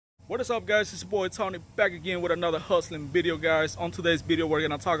What is up, guys? It's your boy Tony back again with another hustling video, guys. On today's video we're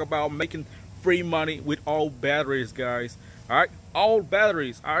gonna talk about making free money with old batteries, guys. All right, old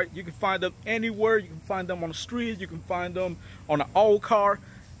batteries. All right, you can find them anywhere. You can find them on the street, you can find them on an old car,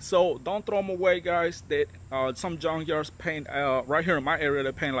 so don't throw them away, guys. That some junkyards paying right here in my area,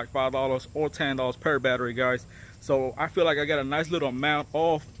 they're paying like $5 or $10 per battery, guys. So I feel like I got a nice little amount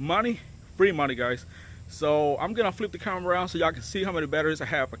of money, free money, guys. So I'm gonna flip the camera around so y'all can see how many batteries I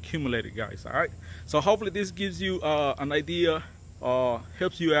have accumulated, guys. All right, so hopefully this gives you an idea,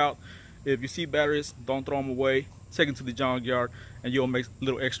 helps you out. If you see batteries, don't throw them away, take them to the junkyard and you'll make a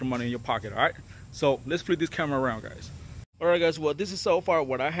little extra money in your pocket. All right, so let's flip this camera around, guys. All right, guys, well, this is so far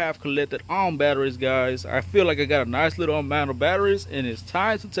what I have collected on batteries, guys. I feel like I got a nice little amount of batteries and it's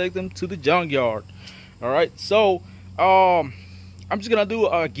time to take them to the junkyard. All right, so I'm just gonna do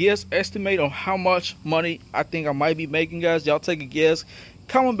a guess estimate on how much money I think I might be making, guys. Y'all take a guess,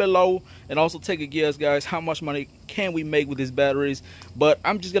 comment below, and also take a guess, guys, how much money can we make with these batteries. But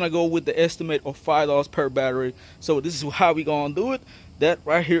I'm just gonna go with the estimate of $5 per battery. So this is how we gonna do it. That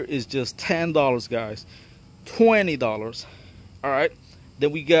right here is just $10, guys. $20. All right,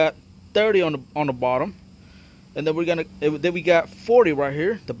 then we got 30 on the bottom, and then we got 40 right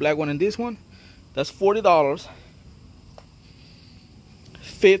here, the black one and this one. That's $40.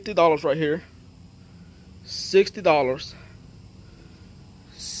 $50 right here, $60,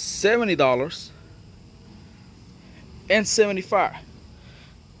 $70, and $75.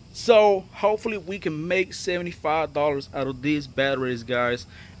 So hopefully we can make $75 out of these batteries, guys.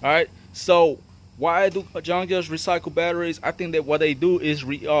 All right, so why do junkyards recycle batteries? I think that what they do is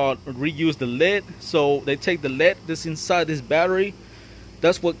reuse the lead. So they take the lead that's inside this battery.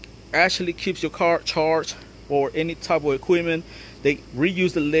 That's what actually keeps your car charged or any type of equipment. They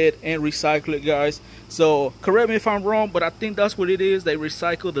reuse the lead and recycle it, guys. So correct me if I'm wrong, but I think that's what it is. They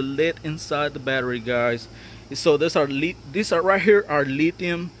recycle the lead inside the battery, guys. So these are right here are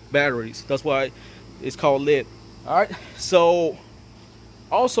lithium batteries. That's why it's called lead. All right, so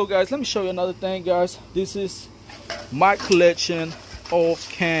also, guys, let me show you another thing, guys. This is my collection of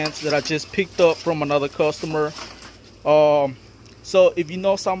cans that I just picked up from another customer. So if you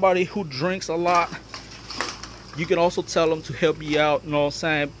know somebody who drinks a lot, you can also tell them to help you out, you know what I'm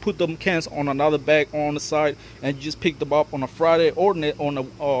saying? Put them cans on another bag on the side and you just pick them up on a Friday or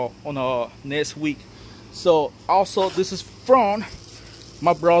on a next week. So also this is from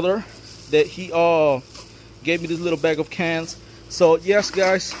my brother that he gave me this little bag of cans. So yes,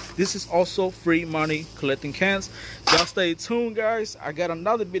 guys, this is also free money collecting cans. Y'all stay tuned, guys. I got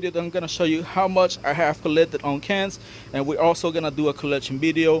another video that I'm gonna show you how much I have collected on cans, and we're also gonna do a collection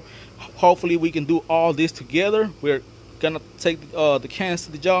video. Hopefully we can do all this together. We're gonna take the cans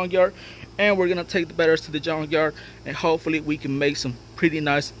to the junkyard, and we're gonna take the batteries to the junkyard, and hopefully we can make some pretty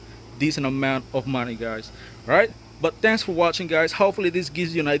nice decent amount of money, guys. All right, but thanks for watching, guys. Hopefully this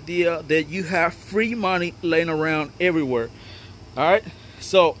gives you an idea that you have free money laying around everywhere. All right,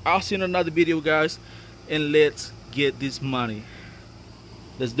 so I'll see you in another video, guys, and let's get this money.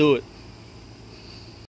 Let's do it.